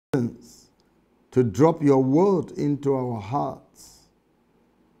to drop your word into our hearts.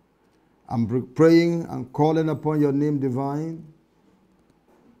 I'm praying and calling upon your name divine.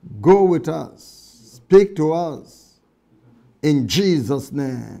 Go with us. Speak to us. In Jesus'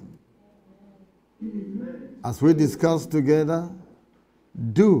 name. As we discuss together,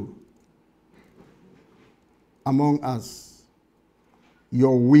 do among us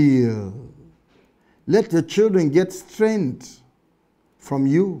your will. Let your children get strength from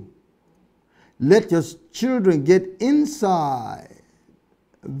you. Let your children get inside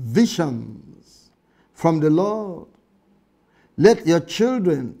visions from the Lord. Let your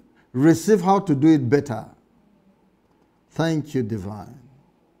children receive how to do it better. Thank you, divine.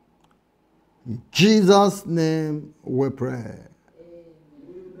 In Jesus' name we pray.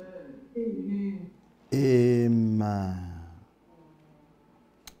 Amen. Amen.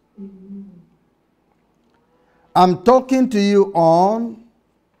 I'm talking to you on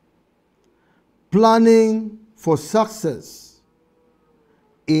planning for success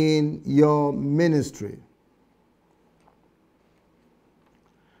in your ministry.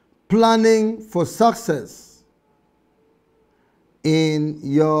 Planning for success in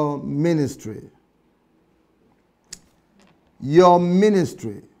your ministry. Your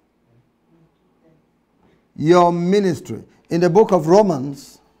ministry. Your ministry. In the book of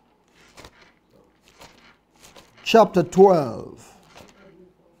Romans, chapter 12.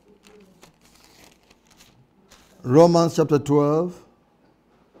 Romans chapter 12.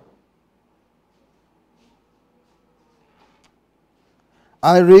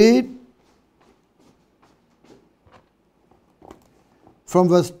 I read from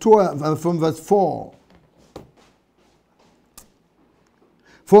verse 12, from verse 4.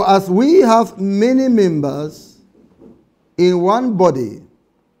 For as we have many members in one body,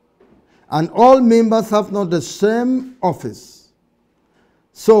 and all members have not the same office,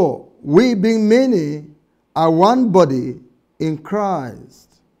 so we being many are one body in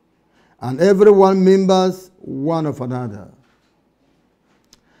Christ, and every one members one of another.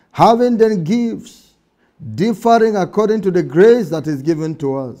 Having then gifts differing according to the grace that is given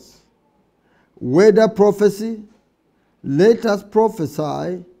to us, whether prophecy, let us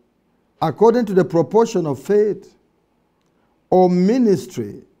prophesy according to the proportion of faith, or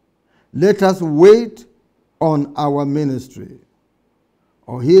ministry, let us wait on our ministry,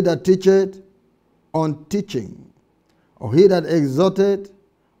 or he that teacheth on teaching, or he that exhorteth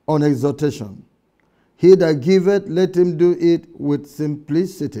on exhortation. He that giveth, let him do it with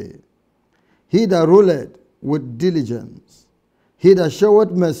simplicity. He that ruleth, with diligence. He that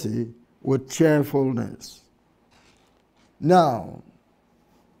showeth mercy, with cheerfulness. Now,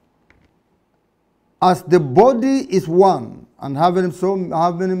 as the body is one and having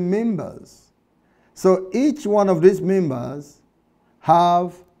many members, so each one of these members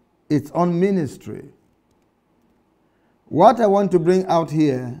have its own ministry. What I want to bring out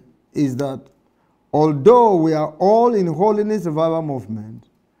here is that although we are all in Holiness Revival Movement,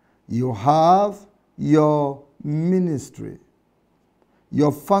 you have your ministry,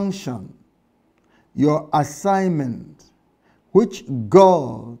 your function, your assignment, which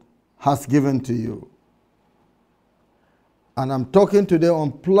God has given to you. And I'm talking today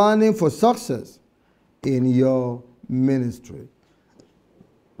on planning for success in your ministry.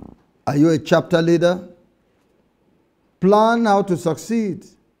 Are you a chapter leader? Plan how to succeed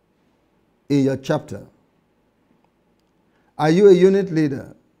in your chapter. Are you a unit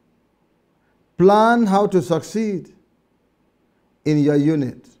leader? Plan how to succeed in your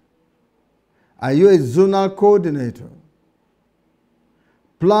unit. Are you a zonal coordinator?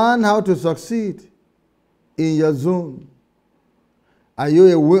 Plan how to succeed in your zone. Are you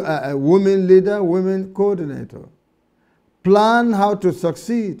a women leader, women coordinator? Plan how to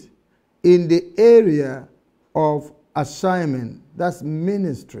succeed in the area of assignment. That's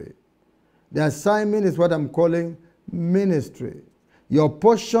ministry. The assignment is what I'm calling ministry. Your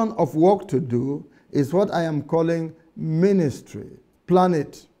portion of work to do is what I am calling ministry. Plan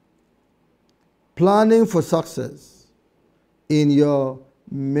it. Planning for success in your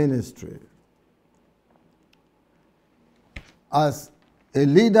ministry. As a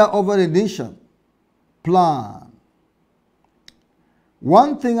leader over a nation, plan.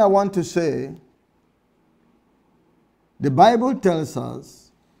 One thing I want to say, the Bible tells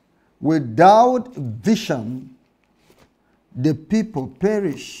us, without vision, the people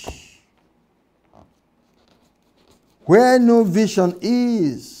perish. Where no vision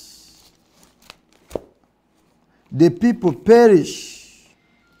is, the people perish.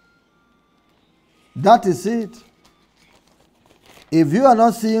 That is it. If you are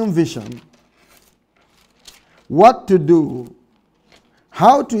not seeing vision, what to do,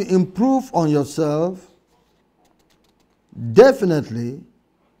 how to improve on yourself, definitely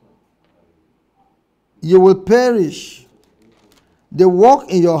you will perish. The work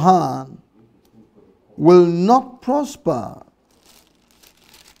in your hand will not prosper.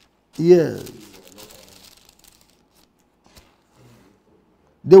 Yes.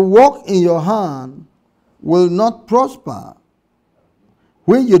 The work in your hand will not prosper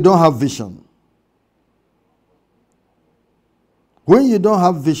when you don't have vision. When you don't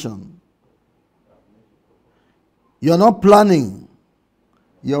have vision, you're not planning,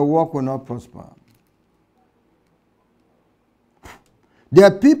 your work will not prosper. There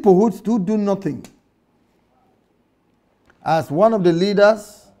are people who do nothing. As one of the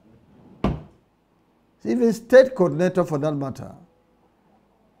leaders, even state coordinator for that matter,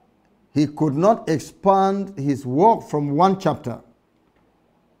 he could not expand his work from one chapter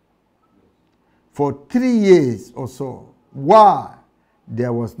for 3 years or so. Why?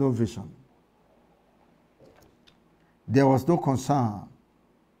 There was no vision. There was no concern.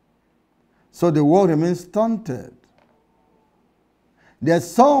 So the work remains stunted. There are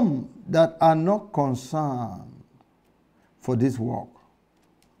some that are not concerned for this work.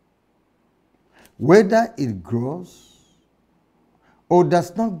 Whether it grows or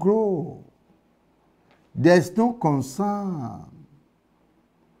does not grow, there is no concern.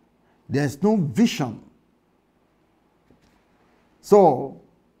 There is no vision. So,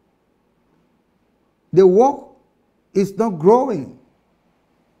 the work is not growing.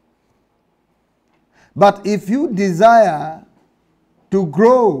 But if you desire to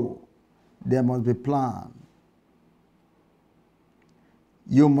grow, there must be plan.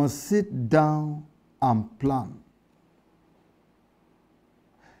 You must sit down and plan.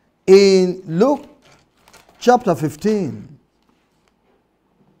 In Luke chapter 15,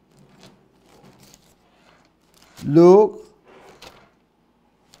 Luke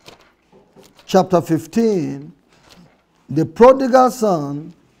chapter 15, the prodigal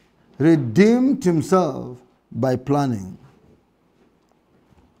son redeemed himself by planning.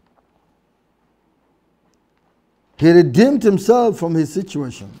 He redeemed himself from his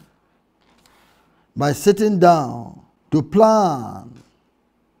situation by sitting down to plan.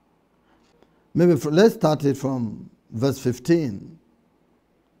 Maybe let's start it from verse 15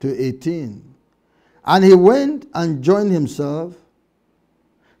 to 18. And he went and joined himself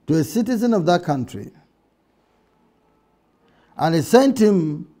to a citizen of that country. And he sent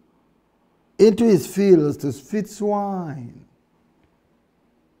him into his fields to feed swine.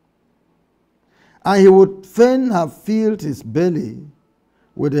 And he would fain have filled his belly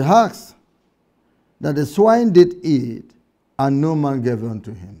with the husks that the swine did eat, and no man gave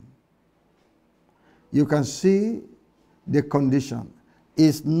unto him. You can see the condition.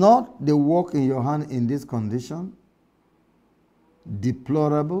 Is not the work in your hand in this condition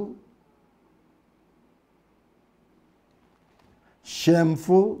deplorable,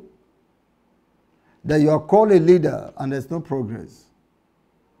 shameful, that you are called a leader and there's no progress?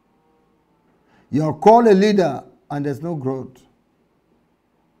 You are called a leader and there's no growth.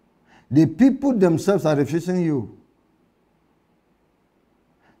 The people themselves are refusing you.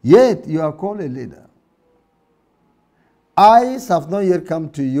 Yet you are called a leader. Eyes have not yet come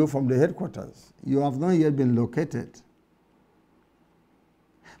to you from the headquarters. You have not yet been located.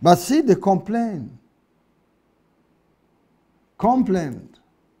 But see the complaint. Complaint.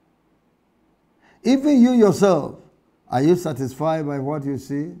 Even you yourself, are you satisfied by what you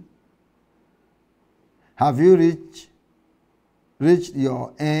see? Have you reached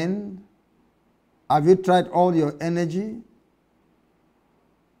your end? Have you tried all your energy?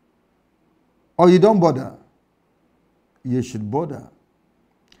 Or you don't bother? You should bother.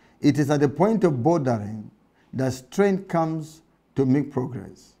 It is at the point of bothering that strength comes to make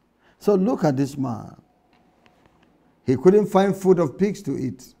progress. So look at this man. He couldn't find food of pigs to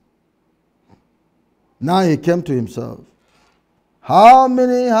eat. Now he came to himself. How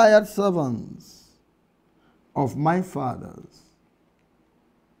many hired servants of my father's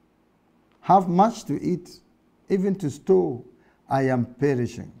have much to eat, even to store? I am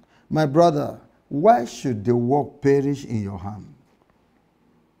perishing. My brother, why should the work perish in your hand?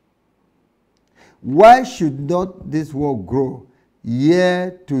 Why should not this work grow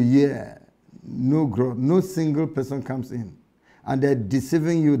year to year? No growth, no single person comes in. And they're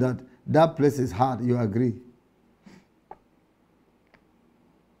deceiving you that that place is hard, you agree.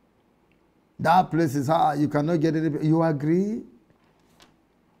 That place is hard, you cannot get it, you agree.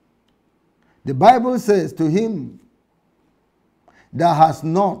 The Bible says to him that has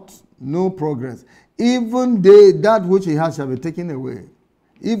not, no progress, even that which he has shall be taken away.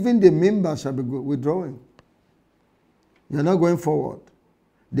 Even the members shall be withdrawing. You're not going forward.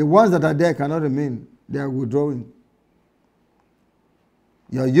 The ones that are there cannot remain. They are withdrawing.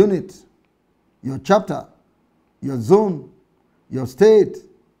 Your unit, your chapter, your zone, your state,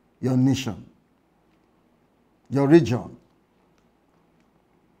 your nation, your region.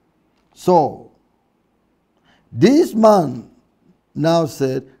 So, this man now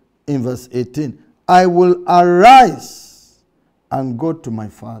said in verse 18, I will arise and go to my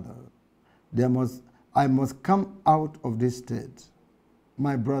father. I must come out of this state.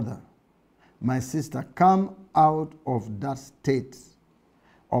 My brother, my sister, come out of that state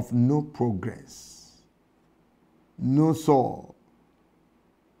of no progress, no soul,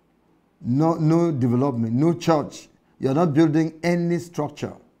 no development, no church. You're not building any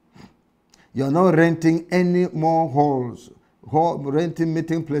structure. You're not renting any more halls, renting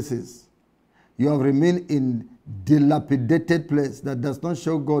meeting places. You have remained in dilapidated place that does not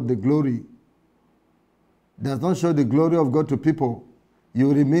show God the glory. Does not show the glory of God to people.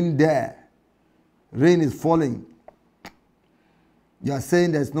 You remain there. Rain is falling. You are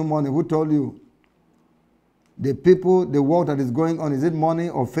saying there's no money. Who told you? The people, the work that is going on, is it money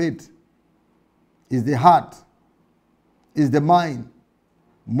or faith? Is the heart? Is the mind?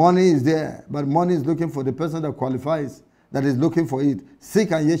 Money is there, but money is looking for the person that qualifies, that is looking for it.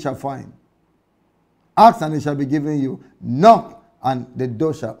 Seek and ye shall find. Ask and it shall be given you. Knock and the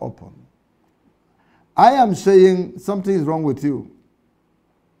door shall open. I am saying something is wrong with you.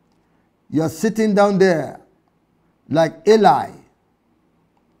 You are sitting down there like Eli,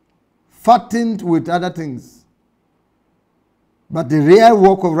 fattened with other things. But the real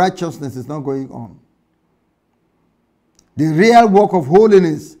work of righteousness is not going on. The real work of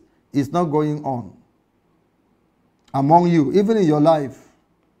holiness is not going on among you, even in your life,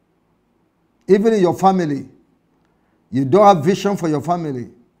 even in your family. You don't have vision for your family.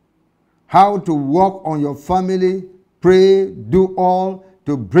 How to work on your family, pray, do all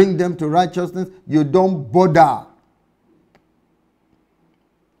to bring them to righteousness. You don't bother.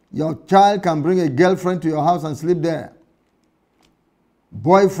 Your child can bring a girlfriend to your house and sleep there.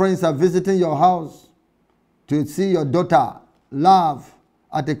 Boyfriends are visiting your house to see your daughter laugh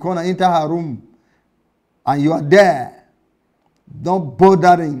at the corner, enter her room, and you are there, not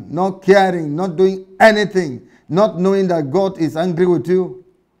bothering, not caring, not doing anything, not knowing that God is angry with you.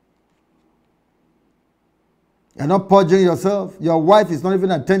 You're not purging yourself. Your wife is not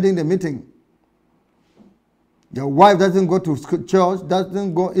even attending the meeting. Your wife doesn't go to church,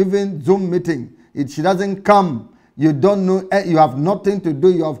 doesn't go even Zoom meeting. She doesn't come. You don't know, you have nothing to do.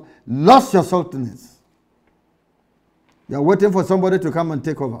 You have lost your saltiness. You're waiting for somebody to come and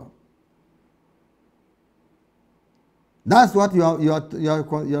take over. That's what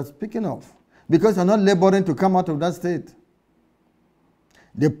you're speaking of. Because you're not laboring to come out of that state.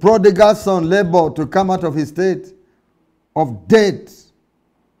 The prodigal son labored to come out of his state of death.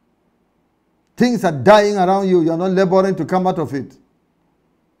 Things are dying around you. You're not laboring to come out of it.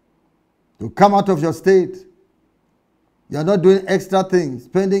 To come out of your state. You're not doing extra things,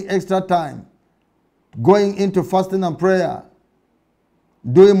 spending extra time, going into fasting and prayer,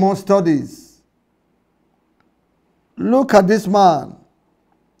 doing more studies. Look at this man.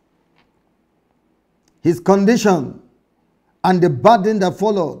 His condition and the burden that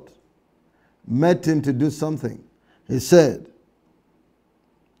followed made him to do something. He said,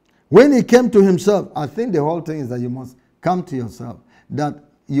 when he came to himself, I think the whole thing is that you must come to yourself, that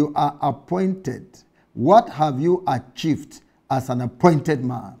you are appointed. What have you achieved as an appointed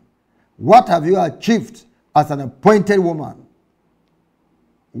man? What have you achieved as an appointed woman?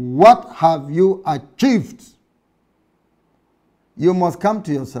 What have you achieved? You must come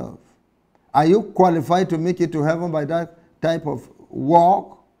to yourself. Are you qualified to make it to heaven by that type of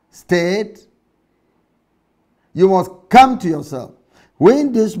walk, state? You must come to yourself.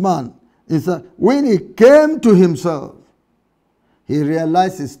 When this man, when he came to himself, he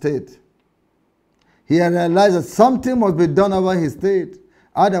realized his state. He realized that something must be done about his state.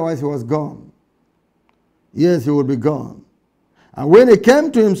 Otherwise, he was gone. Yes, he would be gone. And when he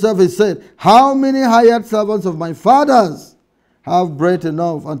came to himself, he said, how many hired servants of my father's have bread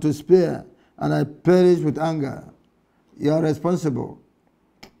enough and to spare, and I perish with anger? You are responsible.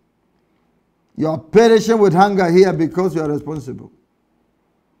 You are perishing with hunger here because you are responsible.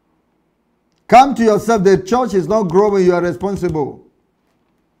 Come to yourself. The church is not growing. You are responsible.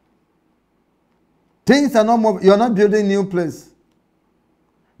 Things are not moving. You are not building new place.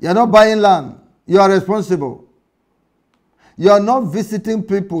 You are not buying land. You are responsible. You are not visiting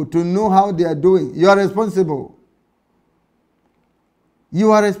people to know how they are doing. You are responsible.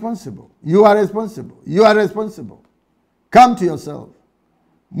 You are responsible. You are responsible. You are responsible. Come to yourself.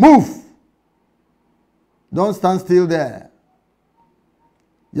 Move. Don't stand still there.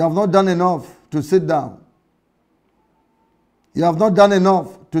 You have not done enough to sit down. You have not done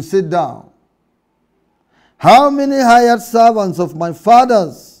enough to sit down. How many hired servants of my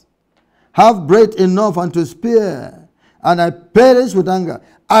father's have bread enough and to spare, and I perish with anger?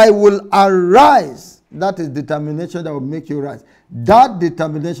 I will arise. That is determination that will make you rise. That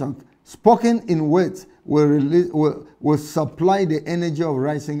determination, spoken in words, will supply the energy of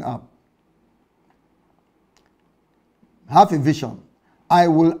rising up. Have a vision. I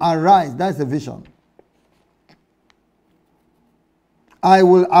will arise. That's a vision. I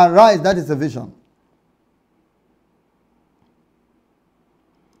will arise. That is a vision.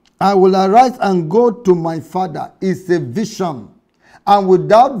 I will arise and go to my father. It's a vision. And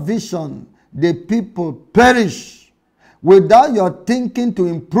without vision, the people perish. Without your thinking to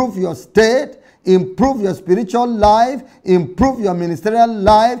improve your state, improve your spiritual life, improve your ministerial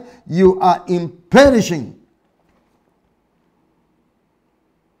life, you are perishing.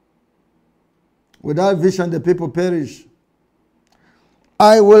 Without vision, the people perish.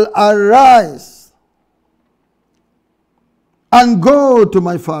 I will arise and go to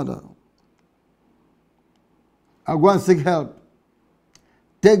my father. I'll go and seek help.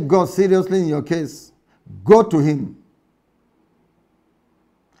 Take God seriously in your case. Go to him.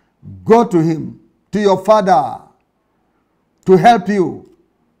 Go to him, to your father, to help you.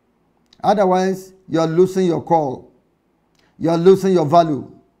 Otherwise, you're losing your call. You're losing your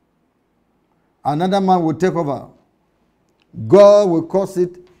value. Another man will take over. God will cause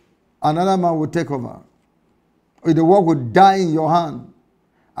it. Another man will take over. The work will die in your hand,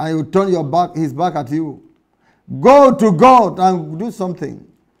 and he will turn his back at you. Go to God and do something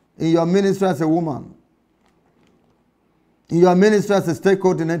in your ministry as a woman. In your ministry as a state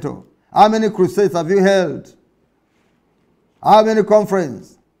coordinator. How many crusades have you held? How many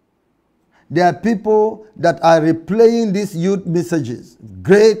conferences? There are people that are replaying these youth messages,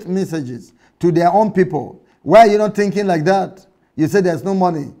 great messages, to their own people. Why are you not thinking like that? You say there's no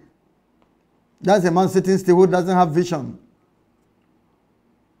money. That's a man sitting still who doesn't have vision.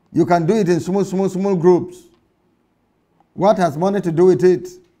 You can do it in small groups. What has money to do with it?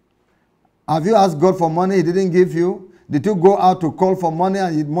 Have you asked God for money he didn't give you? Did you go out to call for money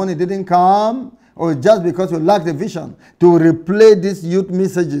and money didn't come? Or just because you lack the vision to replay these youth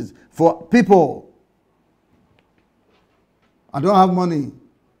messages for people? I don't have money.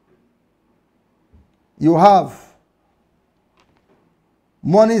 You have.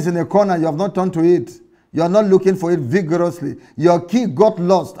 Money is in a corner. You have not turned to it. You are not looking for it vigorously. Your key got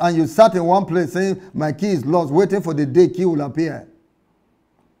lost and you sat in one place saying, my key is lost, waiting for the day key will appear.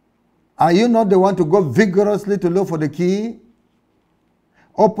 Are you not the one to go vigorously to look for the key?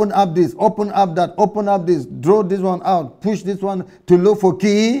 Open up this, open up that, open up this, draw this one out, push this one to look for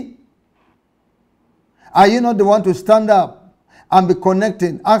key? Are you not the one to stand up and be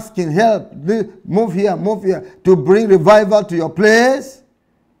connecting, asking help, move here, to bring revival to your place?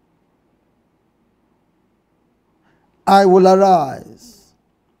 I will arise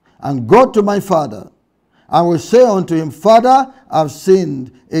and go to my father. I will say unto him, Father, I've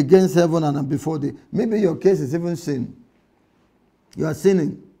sinned against heaven and before thee. Maybe your case is even sin. You are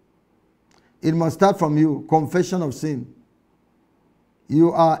sinning. It must start from you. Confession of sin.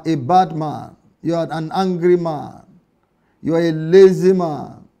 You are a bad man. You are an angry man. You are a lazy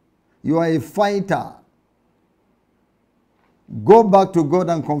man. You are a fighter. Go back to God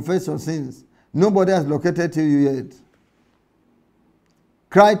and confess your sins. Nobody has located you yet.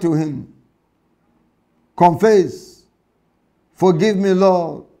 Cry to him. Confess. Forgive me,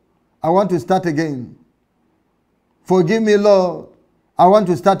 Lord. I want to start again. Forgive me, Lord. I want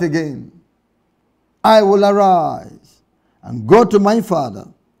to start again. I will arise and go to my father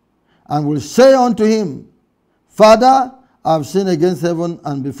and will say unto him, Father, I have sinned against heaven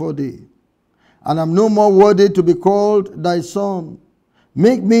and before thee, and am no more worthy to be called thy son.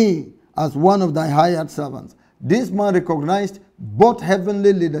 Make me as one of thy hired servants. This man recognized both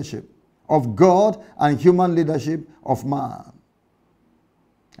heavenly leadership of God and human leadership of man.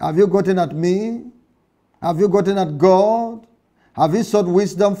 Have you gotten at me? Have you gotten at God? Have you sought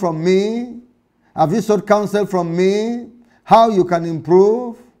wisdom from me? Have you sought counsel from me? How you can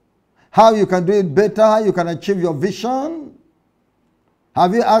improve? How you can do it better? How you can achieve your vision?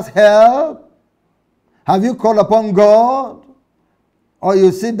 Have you asked help? Have you called upon God? Or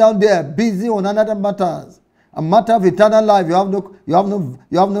you sit down there busy on another matters? A matter of eternal life, you have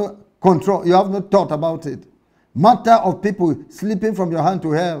no control, you have no thought about it. Matter of people slipping from your hand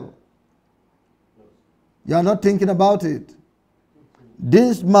to hell. You are not thinking about it.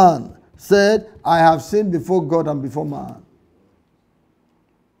 This man said, I have sinned before God and before man.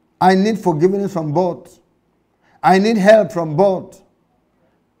 I need forgiveness from both. I need help from both.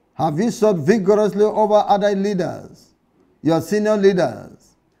 Have you sought vigorously over other leaders, your senior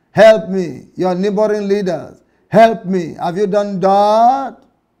leaders? Help me. Your neighboring leaders, help me. Have you done that?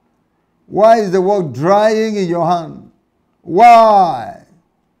 Why is the work drying in your hand? Why?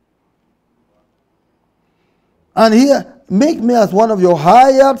 And here, make me as one of your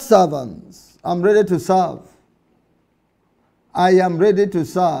hired servants. I'm ready to serve. I am ready to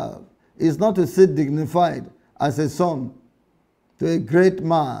serve. It's not to sit dignified as a son to a great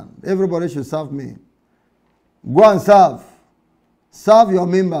man. Everybody should serve me. Go and serve. Serve your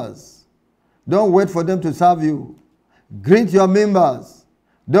members. Don't wait for them to serve you. Greet your members.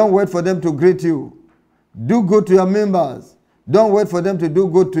 Don't wait for them to greet you. Do good to your members. Don't wait for them to do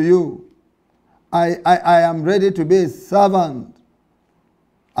good to you. I am ready to be a servant.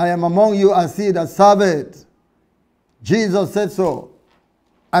 I am among you as he that serveth. Jesus said so.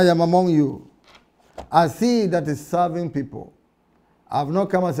 I am among you as he that is serving people. I have not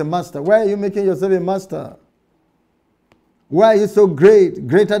come as a master. Why are you making yourself a master? Why are you so great,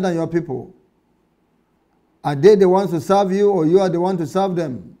 greater than your people? Are they the ones to serve you, or you are the one to serve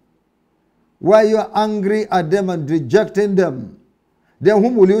them? Why are you angry at them and rejecting them? Then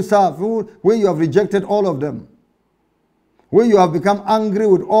whom will you serve when you have rejected all of them? When you have become angry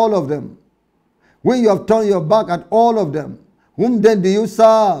with all of them? When you have turned your back at all of them? Whom then do you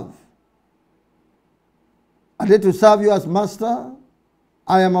serve? Are they to serve you as master?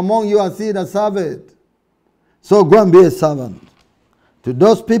 I am among you as he that serveth. So go and be a servant to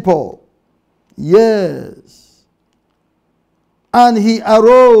those people. Yes. And he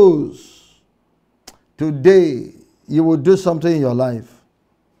arose. Today, you will do something in your life.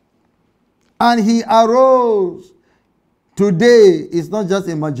 And he arose. Today is not just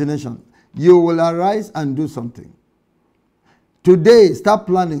imagination. You will arise and do something. Today, start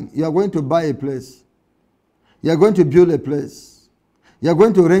planning. You are going to buy a place. You are going to build a place. You are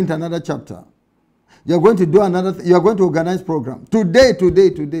going to rent another chapter. You are going to do another. You are going to organize program. Today.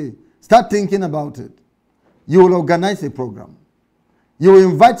 Start thinking about it. You will organize a program. You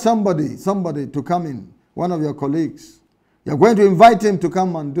will invite somebody to come in, one of your colleagues. You are going to invite him to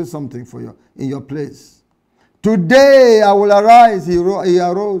come and do something for you in your place. Today I will arise. He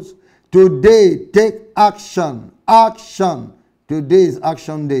arose. Today, take action. Action. Today is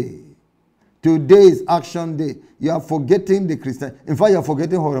action day. Today is action day. You are forgetting the Christian. In fact, you are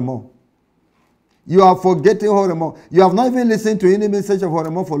forgetting HOREMOW. You are forgetting HOREMOW. You have not even listened to any message of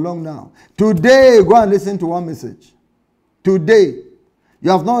HOREMOW for long now. Today, go and listen to one message. Today, you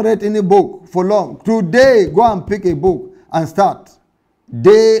have not read any book for long. Today, go and pick a book and start.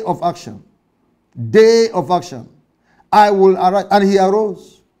 Day of action. Day of action. I will arise. And he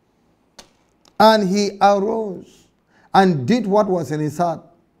arose. And he arose and did what was in his heart.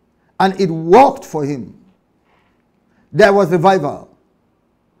 And it worked for him. There was revival.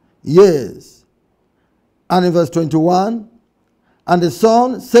 Yes. And in verse 21, and the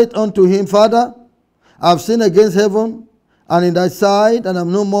son said unto him, Father, I have sinned against heaven and in thy sight, and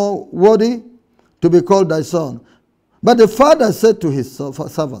am no more worthy to be called thy son. But the father said to his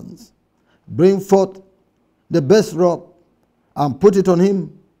servants, bring forth the best robe and put it on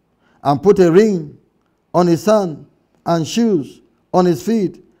him, and put a ring on his hand and shoes on his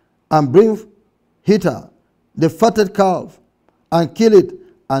feet, and bring hither the fatted calf, and kill it,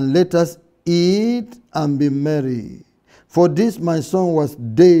 and let us eat and be merry. For this my son was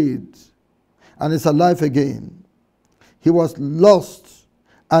dead, and is alive again. He was lost,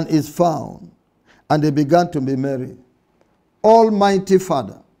 and is found. And they began to be merry. Almighty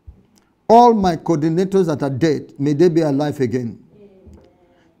Father, all my coordinators that are dead, may they be alive again.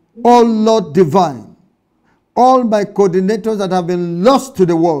 Oh Lord divine, all my coordinators that have been lost to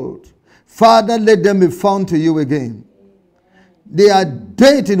the world, Father, let them be found to you again. They are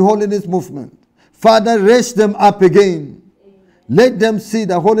dead in holiness movement. Father, raise them up again. Let them see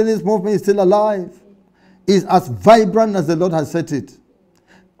that holiness movement is still alive, is as vibrant as the Lord has set it.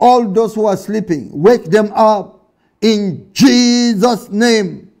 All those who are sleeping, wake them up in Jesus'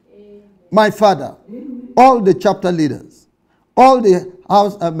 name. My Father, all the chapter leaders, all the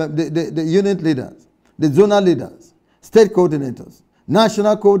house, the unit leaders, the zonal leaders, state coordinators,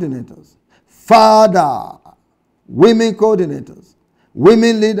 national coordinators, Father, women coordinators,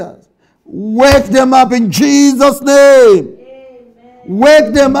 women leaders, wake them up in Jesus' name. Amen.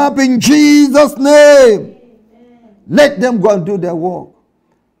 Wake them up in Jesus' name. Amen. Let them go and do their work.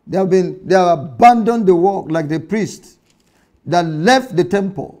 They have abandoned the work like the priest that left the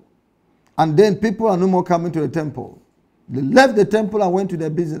temple, and then people are no more coming to the temple. They left the temple and went to their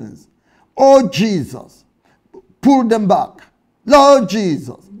business. Oh Jesus, pull them back. Lord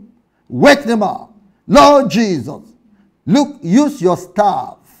Jesus, wake them up. Lord Jesus, look, use your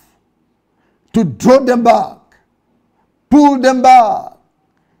staff. to draw them back, pull them back.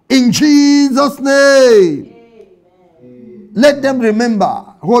 In Jesus' name. Amen. Let them remember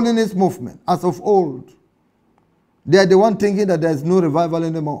holiness movement as of old. They are the one thinking that there is no revival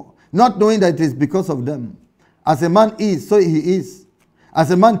anymore, not knowing that it is because of them. As a man is, so he is.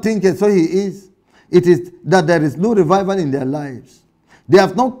 As a man thinketh, so he is. It is that there is no revival in their lives. They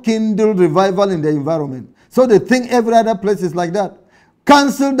have not kindled revival in their environment. So they think every other place is like that.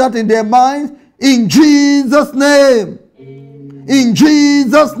 Cancel that in their minds in Jesus' name. Amen. In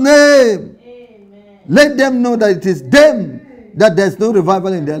Jesus' name. Amen. Let them know that it is them that there is no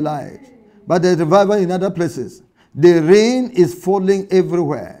revival in their lives, but there is revival in other places. The rain is falling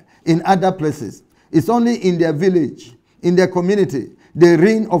everywhere in other places. It's only in their village, in their community, the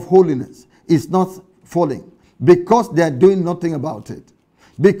rain of holiness is not falling because they are doing nothing about it.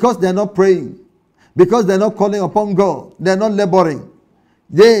 Because they are not praying. Because they are not calling upon God. They are not laboring.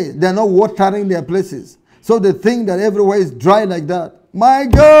 They are not watering their places. So they think that everywhere is dry like that. My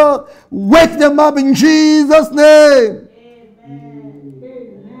God, wake them up in Jesus' name.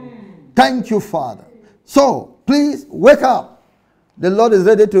 Amen. Thank you, Father. So, please wake up. The Lord is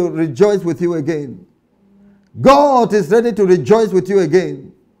ready to rejoice with you again. God is ready to rejoice with you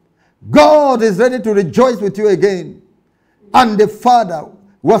again. God is ready to rejoice with you again. And the Father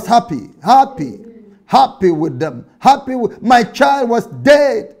was happy with them. My child was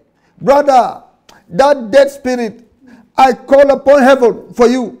dead. Brother, that dead spirit, I call upon heaven for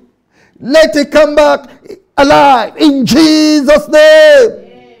you. Let it come back alive in Jesus' name.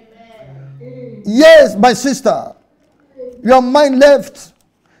 Amen. Yes, my sister. Your mind left.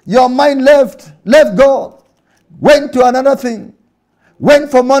 Your mind left God. Went to another thing. Went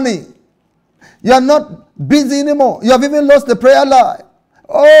for money. You are not busy anymore. You have even lost the prayer life.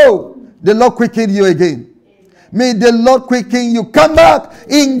 Oh, the Lord quicken you again. May the Lord quicken you. Come back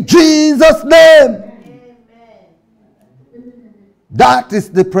in Jesus' name. Amen. That is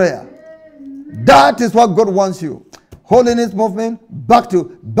the prayer. That is what God wants you. Holiness movement, back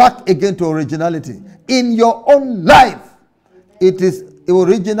again to originality. In your own life. It is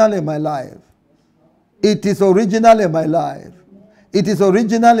original in my life. It is original in my life. It is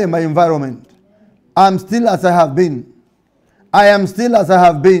original in my environment. I'm still as I have been. I am still as I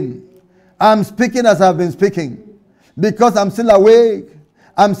have been. I'm speaking as I have been speaking. Because I'm still awake.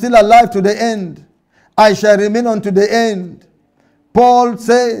 I'm still alive to the end. I shall remain unto the end. Paul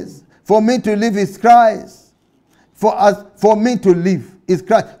says, for me to live is Christ. For me to live is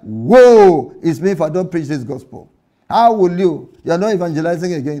Christ. Woe is me if I don't preach this gospel. How will you? You are not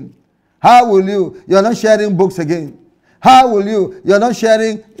evangelizing again. How will you? You are not sharing books again. How will you? You are not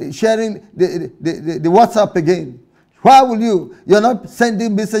sharing the WhatsApp again. How will you? You are not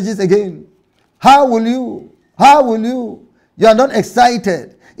sending messages again. How will you? How will you? You are not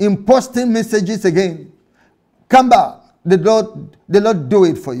excited in posting messages again. Come back. The Lord do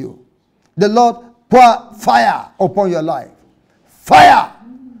it for you. The Lord pour fire upon your life. Fire.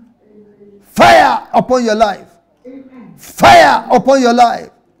 Fire upon your life. Fire upon your life.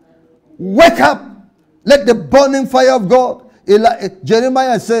 Wake up. Let the burning fire of God.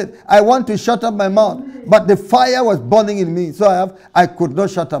 Jeremiah said, I want to shut up my mouth, but the fire was burning in me, so I could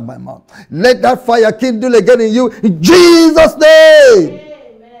not shut up my mouth. Let that fire kindle again in you in Jesus' name.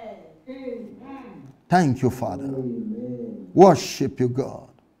 Amen. Thank you, Father. Amen. Worship you, God.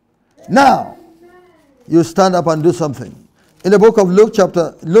 Now, you stand up and do something. In the book of Luke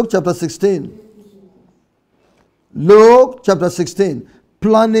chapter 16. Luke chapter 16.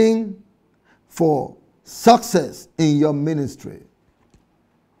 Planning for success in your ministry.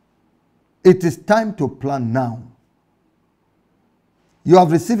 It is time to plan now. You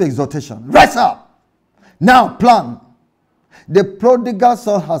have received exhortation. Rise up. Now plan. The prodigal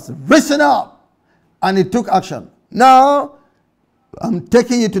son has risen up and he took action. Now, I'm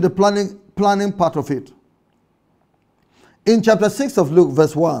taking you to the planning part of it. In chapter 6 of Luke,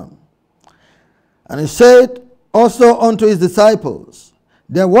 verse 1. And he said also unto his disciples,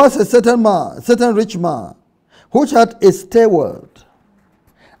 there was a certain rich man, which had a steward,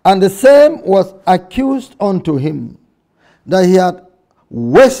 and the same was accused unto him, that he had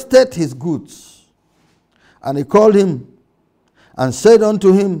wasted his goods. And he called him, and said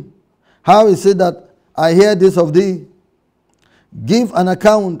unto him, how is it that I hear this of thee? Give an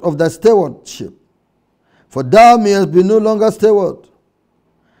account of thy stewardship, for thou mayest be no longer steward.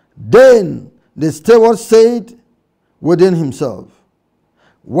 Then the steward said within himself,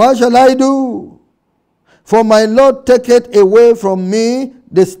 what shall I do? For my Lord taketh away from me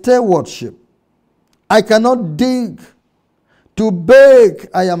the stewardship. I cannot dig. To beg,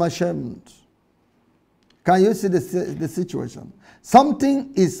 I am ashamed. Can you see the situation?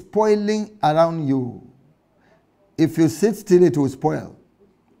 Something is spoiling around you. If you sit still, it will spoil.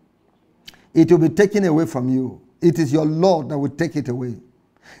 It will be taken away from you. It is your Lord that will take it away.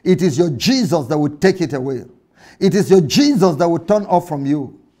 It is your Jesus that will take it away. It is your Jesus that will turn off from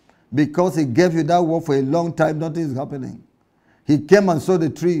you. Because he gave you that word for a long time, nothing is happening. He came and saw the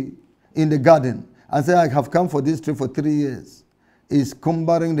tree in the garden and said, I have come for this tree for 3 years. It's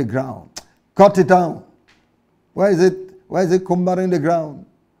cumbering the ground. Cut it down. Why is it cumbering the ground?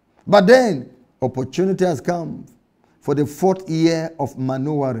 But then, opportunity has come for the 4th year of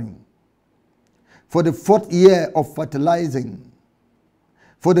manuring. For the 4th year of fertilizing.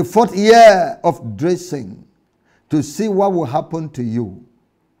 For the 4th year of dressing. To see what will happen to you.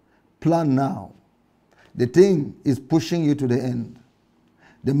 Plan now. The thing is pushing you to the end.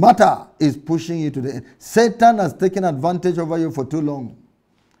 The matter is pushing you to the end. Satan has taken advantage over you for too long.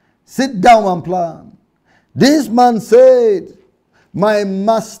 Sit down and plan. This man said, my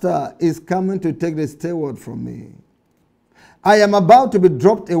master is coming to take the steward from me. I am about to be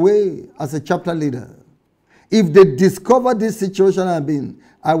dropped away as a chapter leader. If they discover this situation I'm in,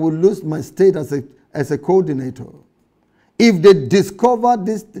 I will lose my state as a coordinator. If they discover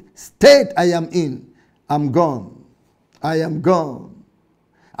this state I am in, I'm gone. I am gone.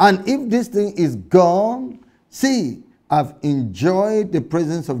 And if this thing is gone, see, I've enjoyed the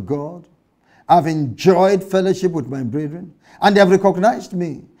presence of God. I've enjoyed fellowship with my brethren. And they have recognized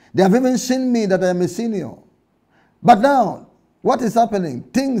me. They have even seen me that I am a senior. But now, what is happening?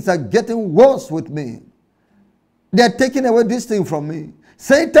 Things are getting worse with me. They are taking away this thing from me.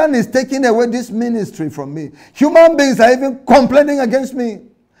 Satan is taking away this ministry from me. Human beings are even complaining against me.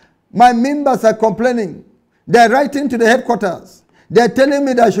 My members are complaining. They are writing to the headquarters. They are telling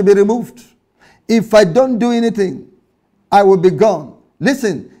me that I should be removed. If I don't do anything, I will be gone.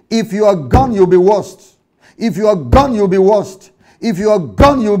 Listen, if you are gone, you'll be worst. If you are gone, you'll be worst. If you are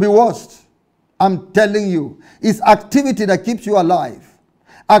gone, you'll be worst. I'm telling you, it's activity that keeps you alive.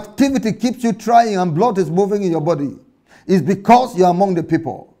 Activity keeps you trying and blood is moving in your body. It's because you are among the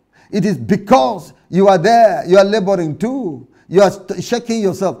people. It is because you are there. You are laboring too. You are shaking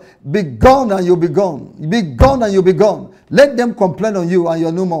yourself. Be gone and you'll be gone. Be gone and you'll be gone. Let them complain on you and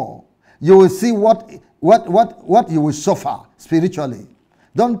you're no more. You will see what you will suffer spiritually.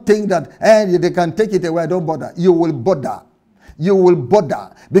 Don't think that they can take it away. Don't bother. You will bother. You will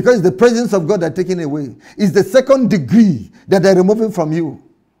bother. Because the presence of God they're taking away is the 2nd degree that they're removing from you.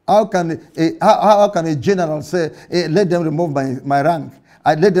 How can a general say, let them remove my rank?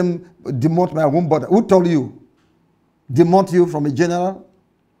 I let them demote my womb body. Who told you? Demote you from a general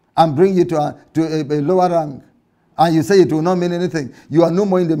and bring you to a lower rank. And you say it will not mean anything. You are no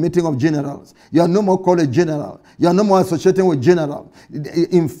more in the meeting of generals. You are no more called a general. You are no more associating with general.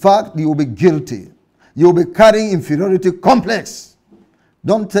 In fact, you will be guilty. You will be carrying inferiority complex.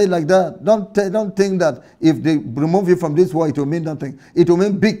 Don't say like that. Don't think that if they remove you from this war, it will mean nothing. It will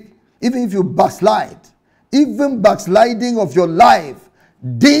mean big. Even if you backslide, even backsliding of your life,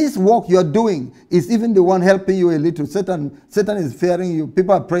 this work you're doing is even the one helping you a little. Satan is fearing you.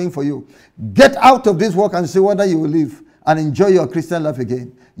 People are praying for you. Get out of this work and see whether you will live and enjoy your Christian life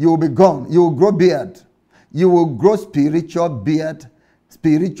again. You will be gone. You will grow beard. You will grow spiritual beard,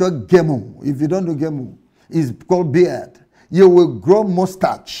 spiritual gemu. If you don't do gemu, it's called beard. You will grow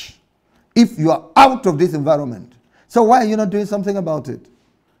mustache if you are out of this environment. So why are you not doing something about it?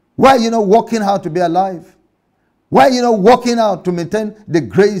 Why are you not working hard to be alive? Why are you not working out to maintain the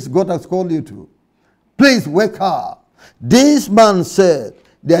grace God has called you to? Please wake up. This man said,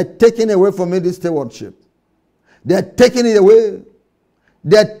 they are taking away from me this stewardship. They are taking it away.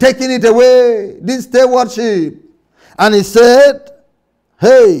 They are taking it away, this stewardship. And he said,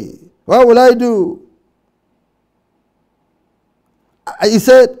 hey, what will I do? He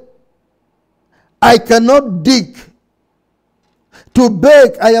said, I cannot dig. To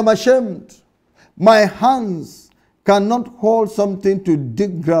beg, I am ashamed. My hands cannot hold something to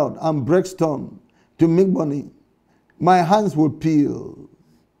dig ground and break stone to make money. My hands will peel.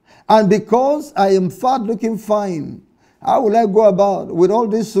 And because I am fat looking fine, how will I go about with all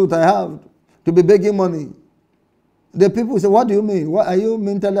this suit I have to be begging money? The people say, what do you mean? What, are you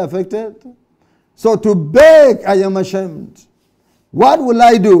mentally affected? So to beg, I am ashamed. What will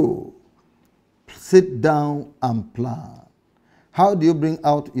I do? Sit down and plan. How do you bring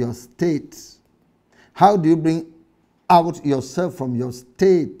out your state? How do you bring out yourself from your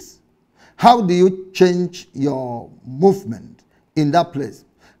state? How do you change your movement in that place?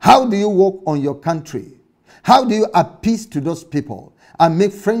 How do you work on your country? How do you appease to those people and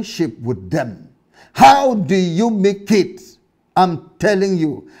make friendship with them? How do you make it? I'm telling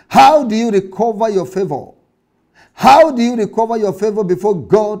you. How do you recover your favor? How do you recover your favor before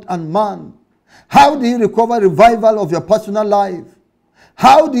God and man? How do you recover revival of your personal life?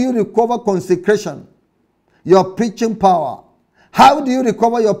 How do you recover consecration, your preaching power? How do you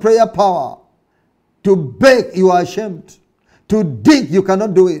recover your prayer power? To beg, you are ashamed. To dig, you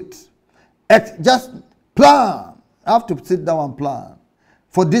cannot do it. Just plan. I have to sit down and plan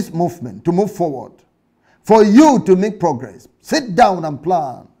for this movement to move forward. For you to make progress. Sit down and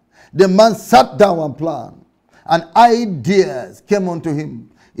plan. The man sat down and planned. And ideas came unto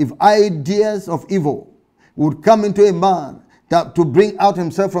him. If ideas of evil would come into a man to bring out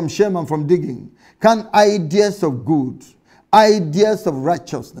himself from shame and from digging, can ideas of good, ideas of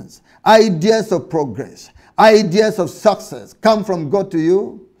righteousness, ideas of progress, ideas of success come from God to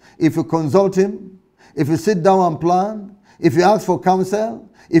you? If you consult him, if you sit down and plan, if you ask for counsel,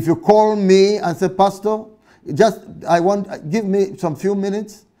 if you call me and say, Pastor, give me some few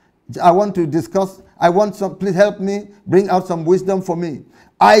minutes. I want to discuss. Please help me, bring out some wisdom for me.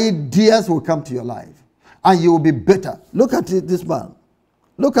 Ideas will come to your life and you will be better. Look at this man.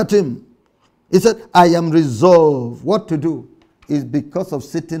 Look at him. He said, I am resolved. What to do is because of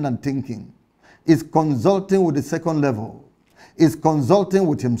sitting and thinking. Is consulting with the second level. Is consulting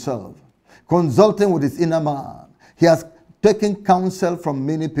with himself. Consulting with his inner man. He has taken counsel from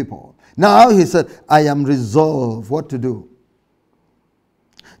many people. Now he said, I am resolved. What to do?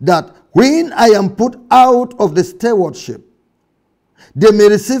 That when I am put out of the stewardship, they may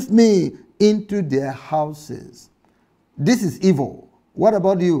receive me into their houses. This is evil. What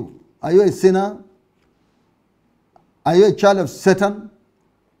about you? Are you a sinner? Are you a child of Satan?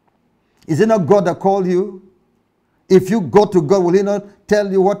 Is it not God that called you? If you go to God, will he not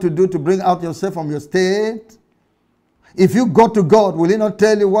tell you what to do to bring out yourself from your state? If you go to God, will he not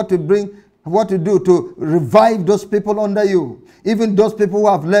tell you what to do to revive those people under you? Even those people who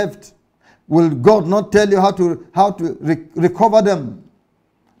have left, will God not tell you how to recover them?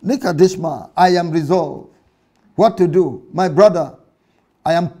 Look at this man. I am resolved. What to do? My brother,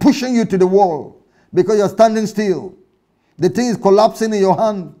 I am pushing you to the wall because you're standing still. The thing is collapsing in your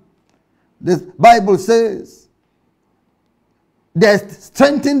hand. The Bible says,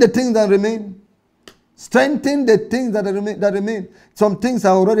 strengthen the things that remain. Strengthen the things that remain. Some things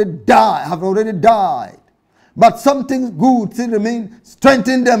have already died. But some things good still remain.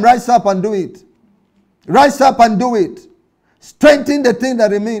 Strengthen them. Rise up and do it. Rise up and do it. Strengthen the things that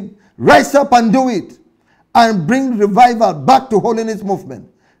remain. Rise up and do it. And bring revival back to holiness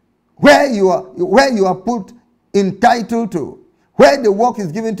movement. Where you are put entitled to. Where the work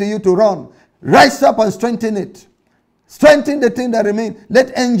is given to you to run. Rise up and strengthen it. Strengthen the things that remain.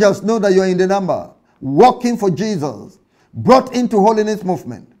 Let angels know that you are in the number. Working for Jesus. Brought into holiness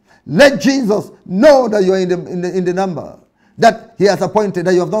movement. Let Jesus know that you are in the number. That he has appointed,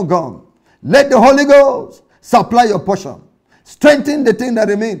 that you have not gone. Let the Holy Ghost supply your portion. Strengthen the thing that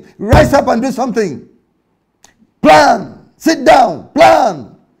remain. Rise up and do something. Plan. Sit down.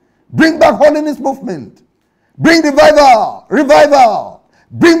 Plan. Bring back holiness movement. Bring revival. Revival.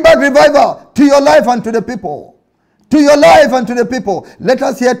 Bring back revival to your life and to the people. To your life and to the people. Let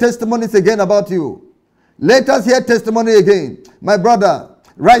us hear testimonies again about you. Let us hear testimony again. My brother,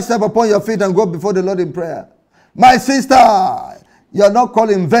 rise up upon your feet and go before the Lord in prayer. My sister, you are not called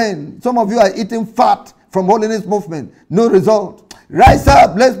in vain. Some of you are eating fat from holiness movement. No result. Rise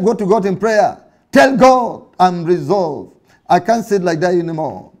up. Let's go to God in prayer. Tell God, I'm resolved. I can't sit like that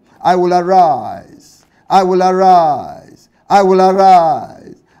anymore. I will arise. I will arise. I will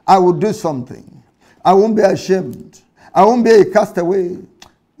arise. I will do something. I won't be ashamed. I won't be a castaway.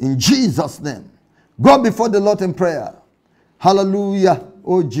 In Jesus' name. Go before the Lord in prayer. Hallelujah.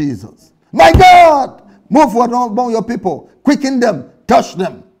 Oh Jesus. My God. Move among your people. Quicken them. Touch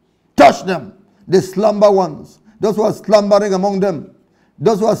them. Touch them. The slumber ones. Those who are slumbering among them.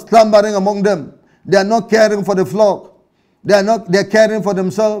 Those who are slumbering among them. They are not caring for the flock. They're caring for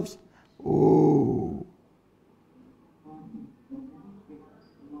themselves. Oh.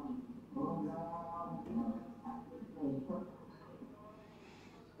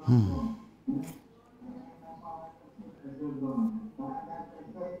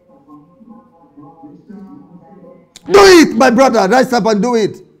 Do it, my brother. Rise up and do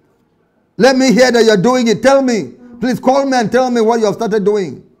it. Let me hear that you're doing it. Tell me. Please call me and tell me what you have started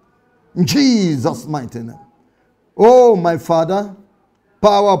doing. In Jesus' mighty name. Oh, my Father,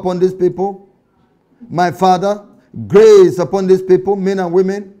 power upon these people. My Father, grace upon these people, men and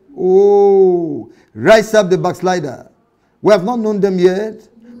women. Oh, rise up the backslider. We have not known them yet,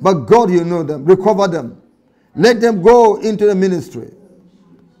 but God, you know them. Recover them. Let them go into the ministry.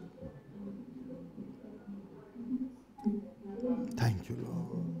 Thank you, Lord.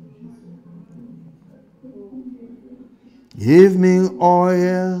 Give me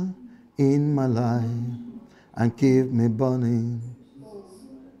oil in my life and keep me burning.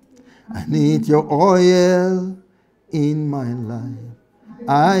 I need your oil in my life,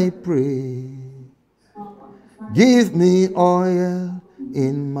 I pray. Give me oil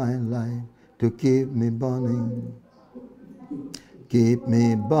in my life to keep me burning. Keep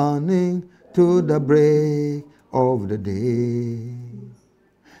me burning to the break of the day.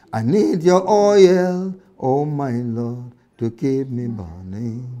 I need your oil, oh my Lord, to keep me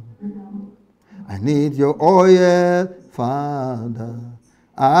burning. I need your oil, Father,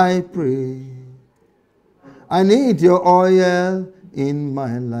 I pray. I need your oil in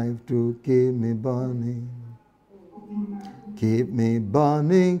my life to keep me burning. Keep me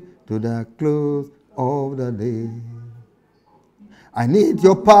burning to the close of the day. I need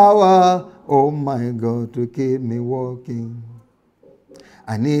your power, oh my God, to keep me walking.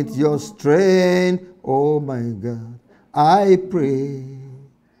 I need your strength, oh my God, I pray.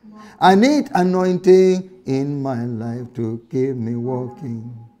 I need anointing in my life to keep me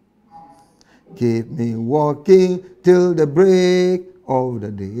walking. Keep me walking till the break of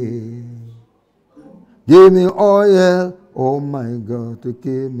the day. Give me oil, oh my God, to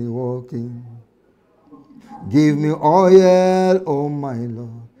keep me walking. Give me oil, oh my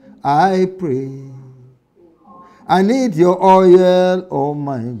Lord, I pray. I need your oil, oh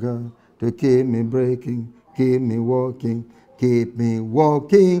my God, to keep me breaking, keep me walking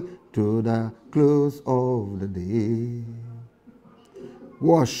to the close of the day.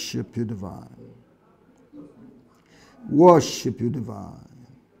 Worship you, divine. Worship you, divine.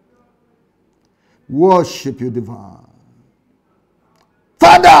 Worship you, divine.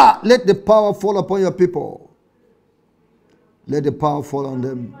 Father, let the power fall upon your people. Let the power fall on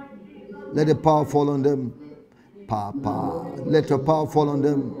them. Let the power fall on them. Power. Let your power fall on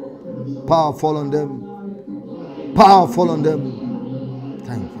them. Power fall on them. Power fall on them.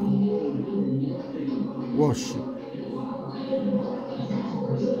 Thank you. Worship.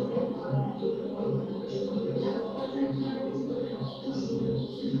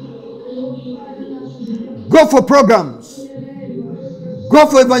 Go for programs. Go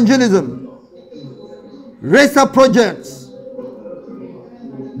for evangelism. Raise up projects.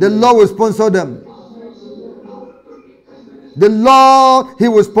 The Lord will sponsor them. The Lord, He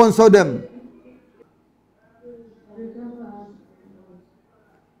will sponsor them.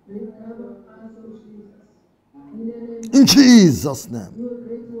 In Jesus' name.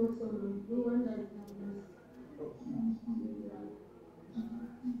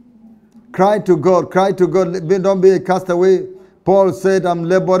 Cry to God. Cry to God. Don't be a castaway. Paul said, I'm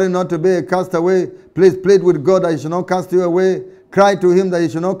laboring not to be a castaway. Please plead with God that He should not cast you away. Cry to Him that He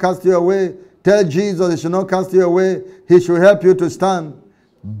should not cast you away. Tell Jesus He should not cast you away. He should help you to stand.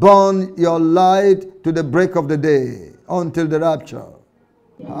 Burn your light to the break of the day until the rapture.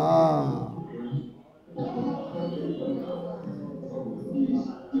 Ah.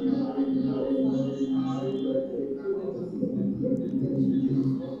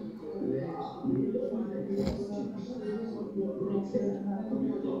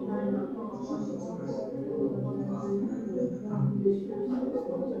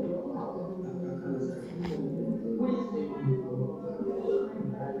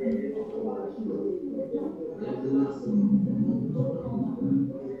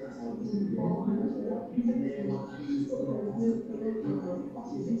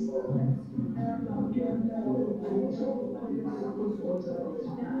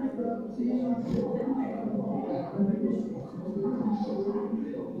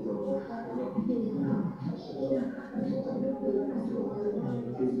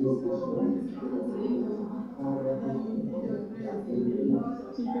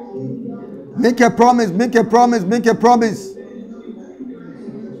 Make a promise, make a promise, make a promise.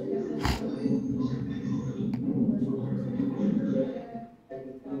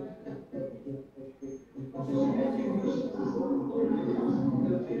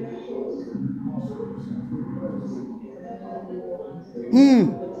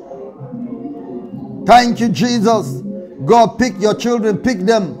 Thank you, Jesus. God, pick your children, pick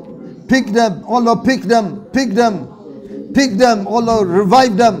them. Pick them, oh Lord, pick them, pick them. Pick them, oh Lord,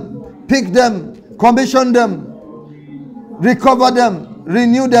 revive them. Pick them, commission them. Recover them,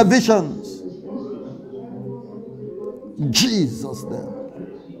 renew their visions. In Jesus' name.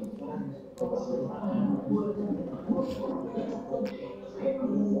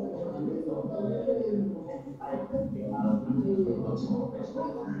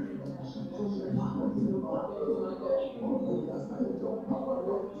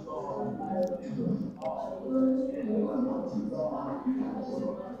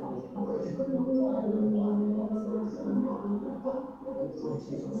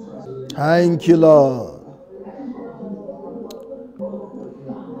 Thank you, Lord.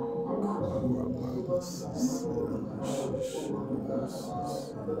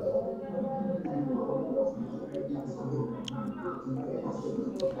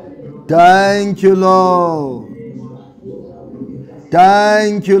 Thank you, Lord.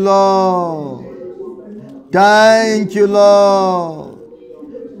 Thank you, Lord. Thank you, Lord.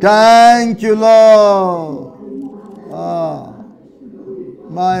 Thank you, Lord. Ah,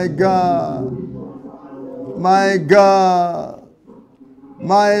 my God. My God.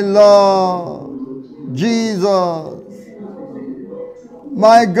 My Lord. Jesus.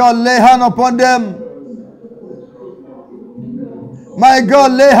 My God, lay hand upon them. My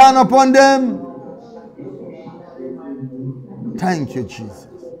God, lay hand upon them. Thank you, Jesus.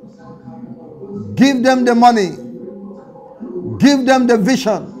 Give them the money. Give them the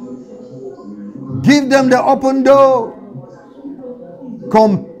vision. Give them the open door.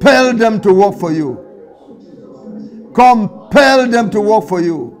 Compel them to work for you. Compel them to work for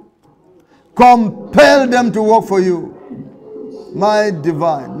you. Compel them to work for you. My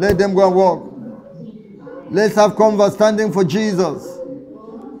divine. Let them go and work. Let's have converse standing for Jesus.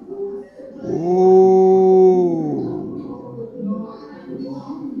 Oh.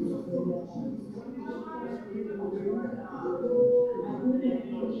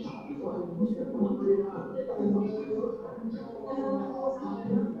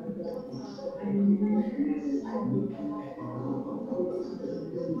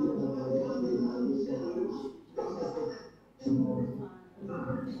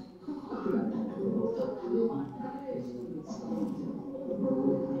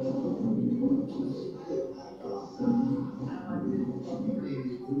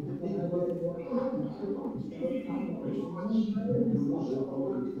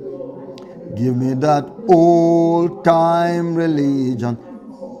 Give me that old-time religion.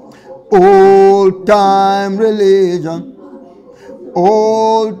 Old-time religion.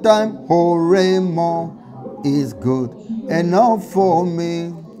 Old-time HOREMOW is good enough for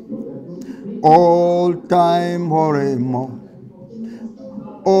me. Old-time HOREMOW.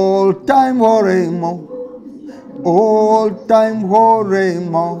 Old-time HOREMOW. Old-time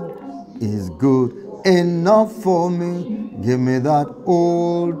HOREMOW is good enough for me. Give me that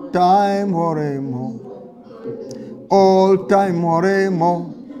old-time HOREMOW. Old-time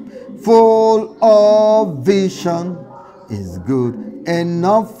HOREMOW, full of vision, is good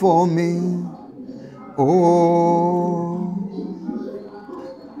enough for me. Oh,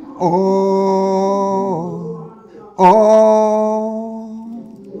 oh, oh,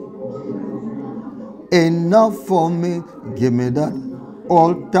 enough for me. Give me that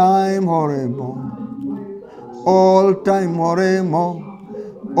all-time HOREMOW. All-time HOREMOW.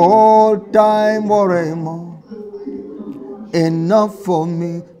 All-time HOREMOW. Enough for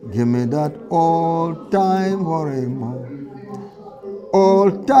me. Give me that all-time HOREMOW.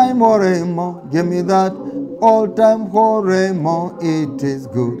 All-time HOREMOW. Give me that all-time HOREMOW. It is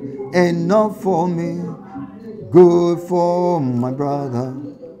good enough for me. Good for my brother.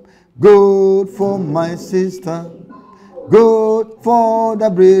 Good for my sister. Good for the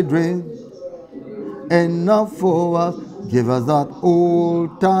brethren. Enough for us. Give us that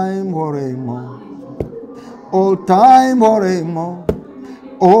old-time HOREMOW. Old-time HOREMOW.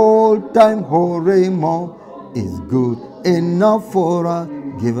 Old-time HOREMOW is good enough for us.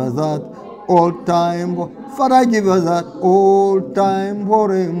 Give us that old-time. Father, give us that old-time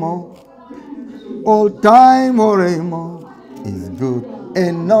HOREMOW. Old-time HOREMOW is good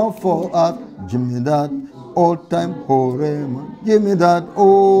enough for us. Give me that old-time HOREMOW. Give me that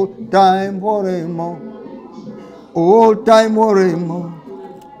old-time HOREMOW. Old-time HOREMOW.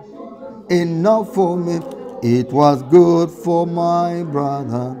 Enough for me. It was good for my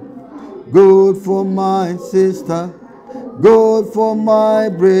brother, good for my sister, good for my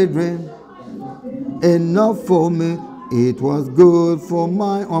brethren. Enough for me. It was good for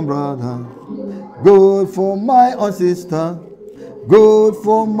my own brother, good for my own sister, good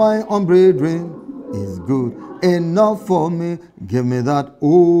for my own brethren. Is good enough for me. Give me that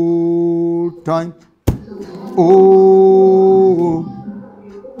old time. Oh,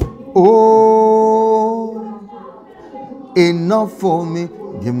 oh, enough for me.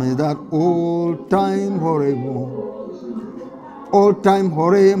 Give me that old-time HOREMOW. Old-time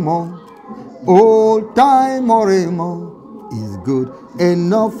HOREMOW. Old-time HOREMOW is good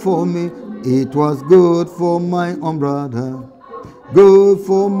enough for me. It was good for my own brother, good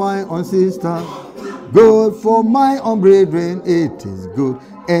for my own sister, good for my own brethren. It is good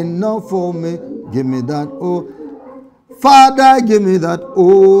enough for me. Give me that, oh Father, give me that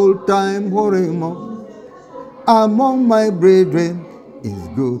old time HOREMOW among my brethren. Is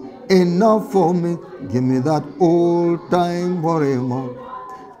good enough for me. Give me that old time HOREMOW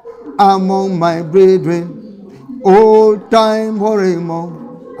among my brethren. Old time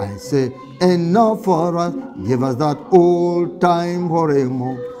HOREMOW. I say enough for us. Give us that old time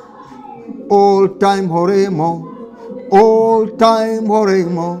HOREMOW. Old time HOREMOW. Old time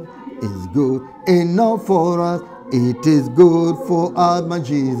HOREMOW is good enough for us. It is good for us, my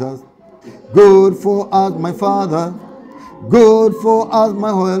Jesus. Good for us, my Father. Good for us, my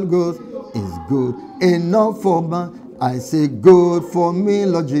Holy Ghost. Is good enough for me. I say good for me,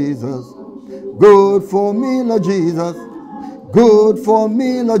 Lord Jesus. Good for me, Lord Jesus. Good for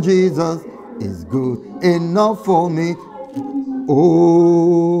me, Lord Jesus. Is good enough for me.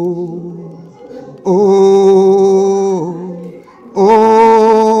 Oh, oh,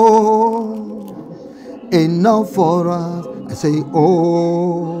 oh, enough for us. I say,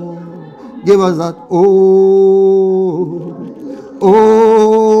 oh, give us that, oh,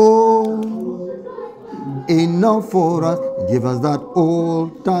 oh, enough for us. Give us that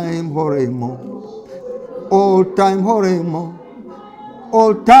old time HOREMOW. Old time HOREMOW.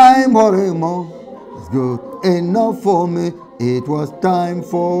 Old time HOREMOW. It's good enough for me. It was time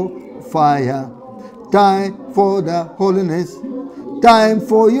for fire, time for the holiness, time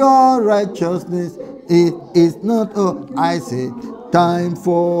for your righteousness. It is not, I say, time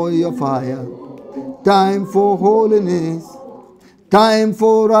for your fire, time for holiness, time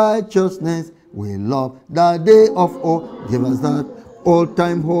for righteousness. We love the day of all. Give us that old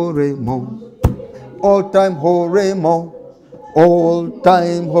time HOREMOW, old time HOREMOW, old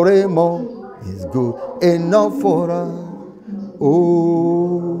time HOREMOW is good enough for us.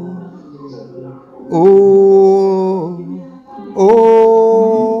 Oh, oh,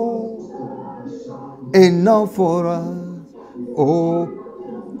 oh, enough for us. Oh,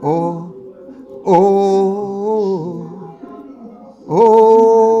 oh, oh,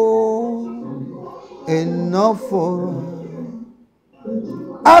 oh, enough for us.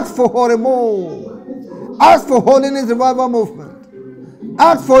 Ask for HOREMOW. Ask for Holiness Revival Movement.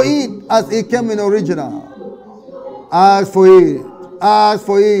 Ask for it as it came in original. Ask for it. Ask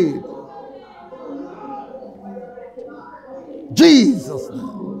for it. Jesus' name.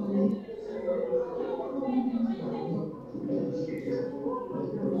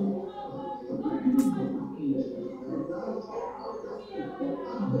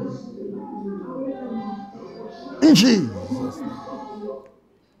 In Jesus' name.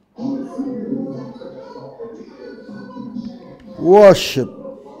 Worship.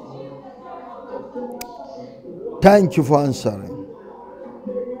 Thank you for answering.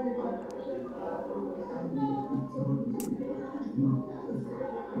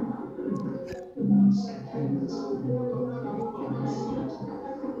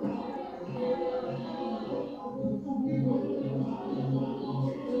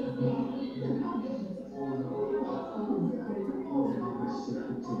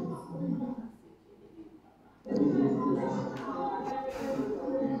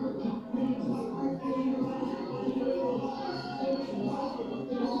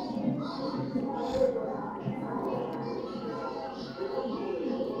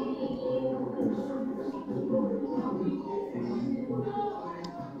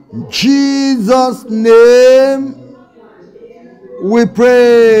 In Jesus' name we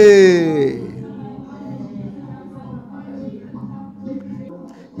pray.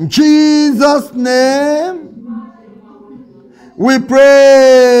 In Jesus' name we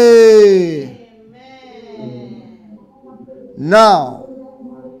pray. Now,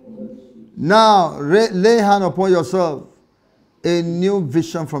 lay hand upon yourself. A new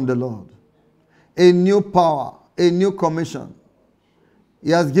vision from the Lord. A new power. A new commission. He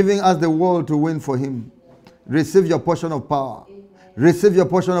has given us the world to win for Him. Receive your portion of power. Receive your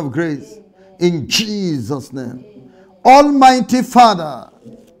portion of grace. In Jesus' name. Almighty Father,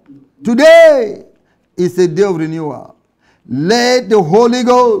 today is a day of renewal. Let the Holy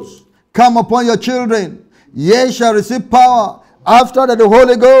Ghost come upon your children. Ye shall receive power after that the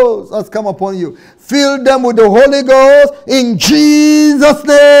Holy Ghost has come upon you. Fill them with the Holy Ghost in Jesus'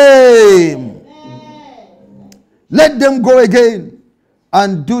 name. Let them go again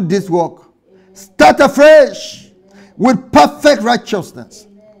and do this work. Start afresh with perfect righteousness.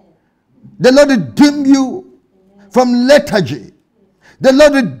 The Lord redeem you from lethargy. The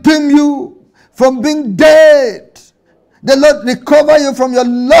Lord redeem you from being dead. The Lord recover you from your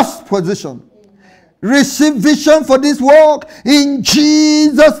lost position. Receive vision for this work in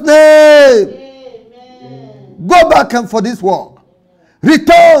Jesus' name. Amen. Go back and for this work.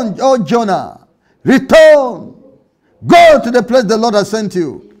 Return, oh Jonah. Return. Go to the place the Lord has sent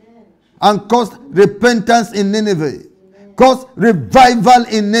you. And cause repentance in Nineveh. Cause revival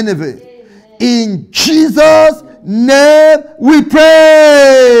in Nineveh. In Jesus' name we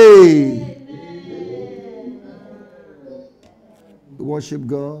pray. Worship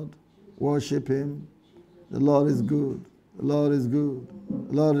God. Worship Him. The Lord is good. The Lord is good.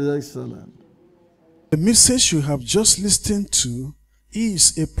 The Lord is excellent. The message you have just listened to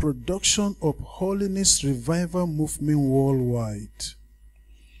is a production of Holiness Revival Movement Worldwide.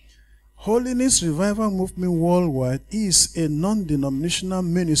 Holiness Revival Movement Worldwide is a non-denominational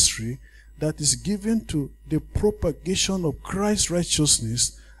ministry that is given to the propagation of Christ's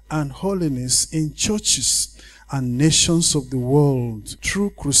righteousness and holiness in churches and nations of the world through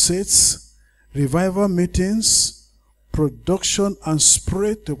crusades, revival meetings, production and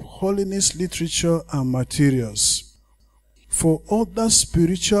spread of holiness literature and materials. For other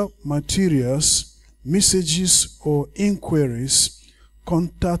spiritual materials, messages or inquiries,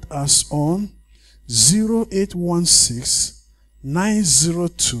 contact us on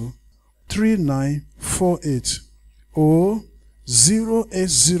 0816-902-3948 or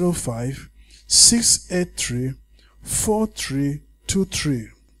 0805-683-4323.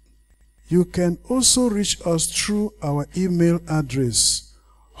 You can also reach us through our email address,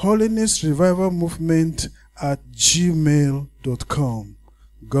 holinessrevivalmovement@gmail.com.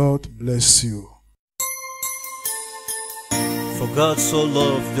 God bless you. For God so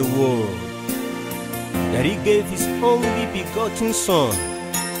loved the world that He gave His only begotten Son,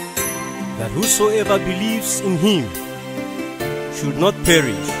 that whosoever believes in Him should not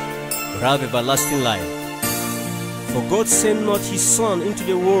perish, but have everlasting life. For God sent not His Son into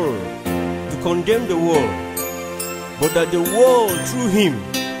the world to condemn the world, but that the world through Him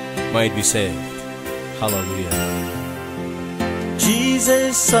might be saved. Hallelujah.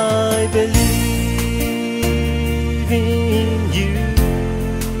 Jesus, I believe in you.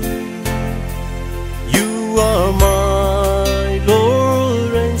 You are my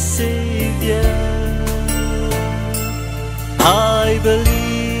Lord and Savior. I believe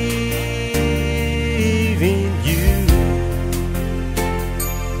in you.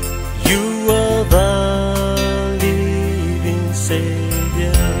 You are the living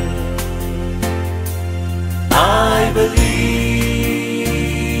Savior. I believe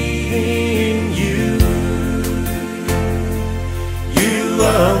in you. You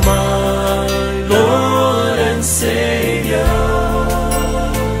are my Lord and Savior.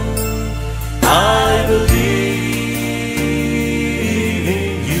 I believe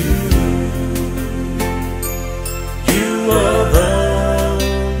in you. You are the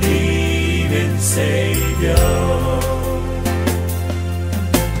living Savior.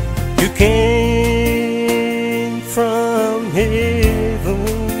 You came from heaven.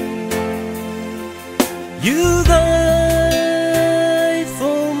 You died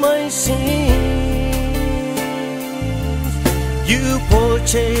for my sins. You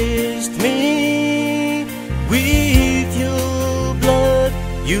purchased me with your blood.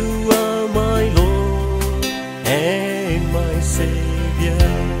 You are my Lord and my Savior.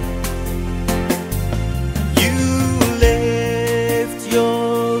 You left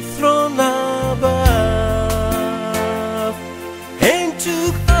your throne above and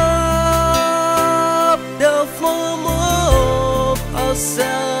took up the form of a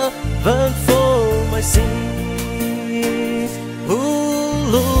servant for my sins. Oh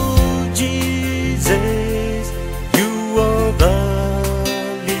Lord Jesus, you are the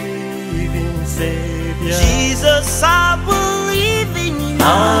living Savior. Jesus, I believe in you.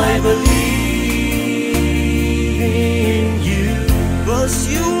 I believe in you. 'Cause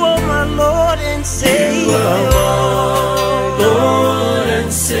you are my Lord and Savior. You are my Lord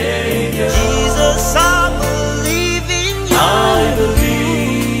and Savior. Jesus, I believe in you. I believe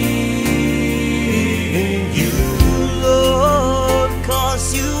in you, Lord, 'cause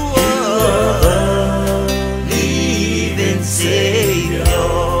you are the living Savior.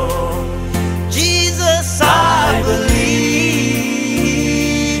 Jesus, I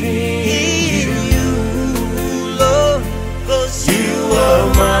believe in you, Lord, 'cause you are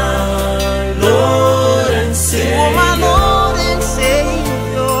my Lord and Savior. You are my Lord and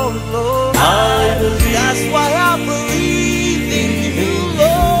Savior.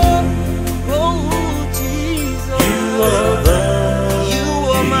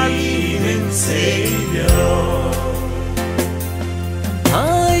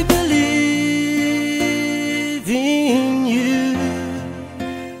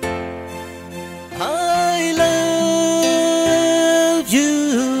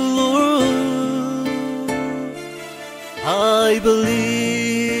 I believe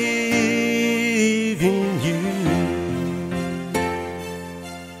in you.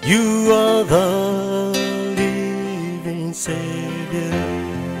 You are the living Savior.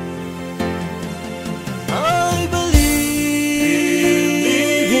 I believe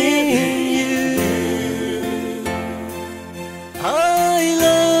in you. I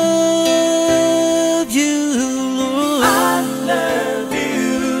love you, Lord. I love you.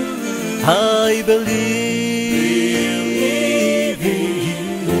 I believe in you.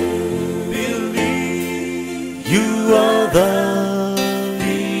 You are the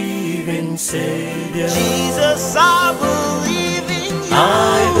living Savior. Jesus, I believe in you. I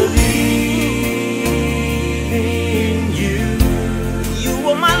believe in you. You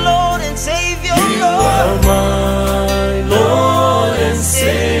are my Lord and Savior. You are my Lord and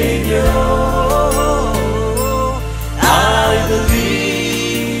Savior. I believe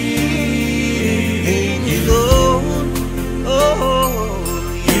in you, Lord.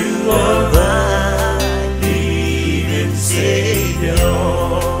 You are my living Savior.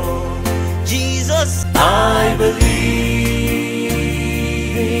 Jesus, I believe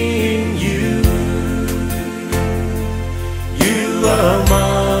in you. You are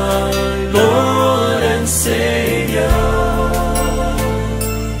my Lord and Savior.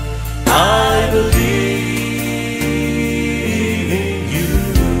 I believe in you.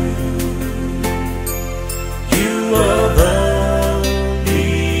 You are the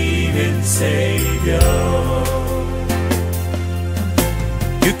living Savior.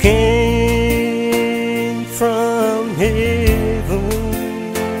 You came from heaven.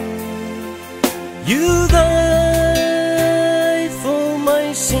 You died for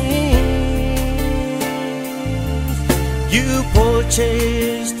my sins. You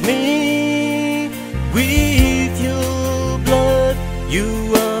purchased me with your blood. You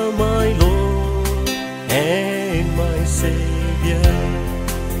are my Lord and my Savior.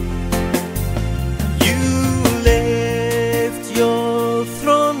 You left your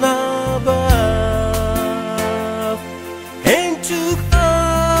throne above and took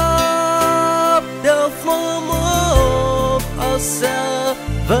up the form of a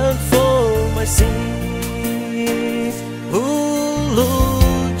servant for my sins. Oh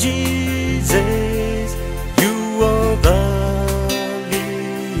Lord Jesus, you are the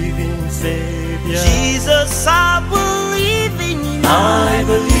living Savior. Jesus, I believe in you. I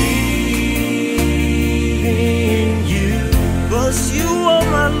believe in you. 'Cause you are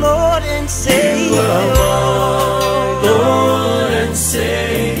my Lord and Savior. You are my Lord and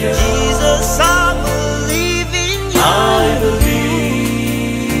Savior. Jesus, I believe in you. I believe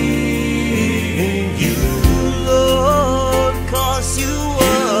in you. Lord, 'cause you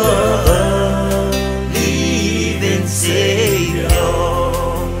are the living Savior.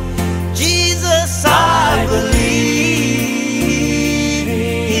 Jesus, I believe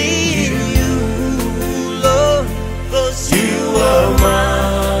in you, Lord, 'cause You are my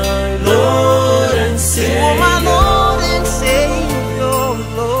Lord and you are Savior. my Lord and Savior,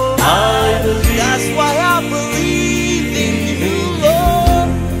 Lord. I believe. That's why I believe in you, Lord.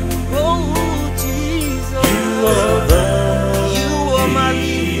 Oh, Jesus, You are the you are my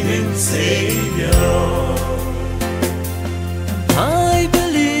living Savior. I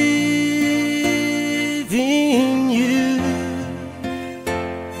believe in you.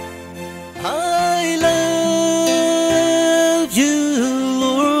 I love you,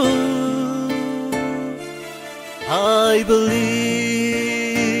 Lord. I believe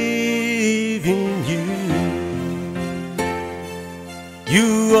in you. You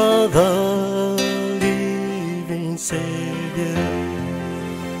are the living Savior.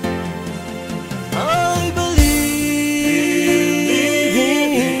 I believe in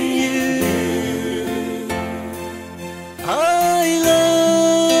you. I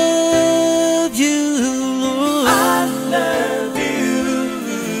love you, Lord. I love you.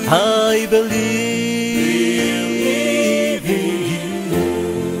 I believe in you.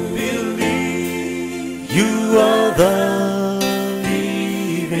 You are the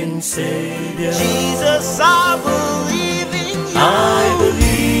living Savior. Jesus, I believe